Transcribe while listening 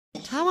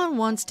Taiwan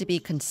wants to be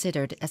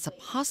considered as a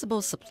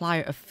possible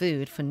supplier of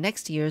food for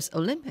next year's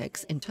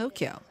Olympics in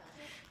Tokyo.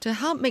 To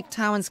help make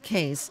Taiwan's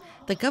case,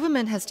 the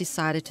government has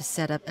decided to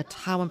set up a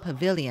Taiwan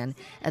Pavilion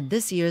at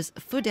this year's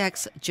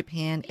Foodex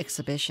Japan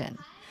exhibition.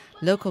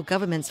 Local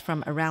governments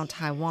from around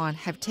Taiwan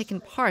have taken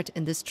part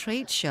in this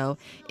trade show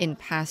in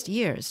past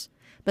years,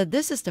 but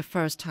this is the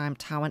first time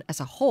Taiwan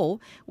as a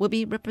whole will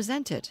be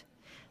represented.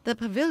 The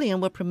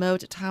pavilion will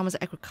promote Taiwan's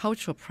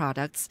agricultural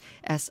products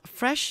as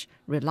fresh,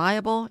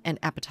 reliable, and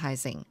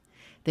appetizing.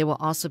 There will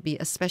also be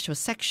a special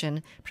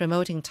section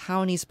promoting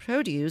Taiwanese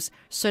produce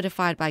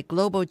certified by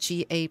Global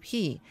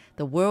GAP,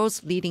 the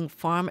world's leading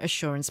farm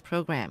assurance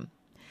program.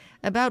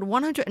 About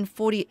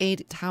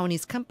 148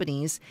 Taiwanese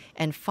companies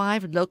and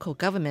 5 local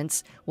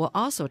governments will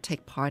also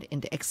take part in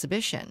the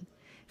exhibition.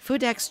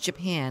 Foodex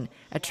Japan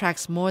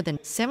attracts more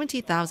than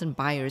 70,000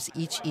 buyers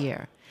each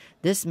year.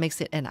 This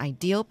makes it an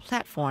ideal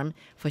platform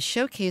for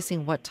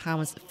showcasing what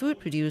Taiwan's food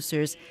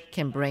producers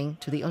can bring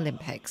to the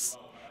Olympics.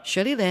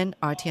 Shirley Lin,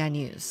 RTI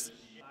News.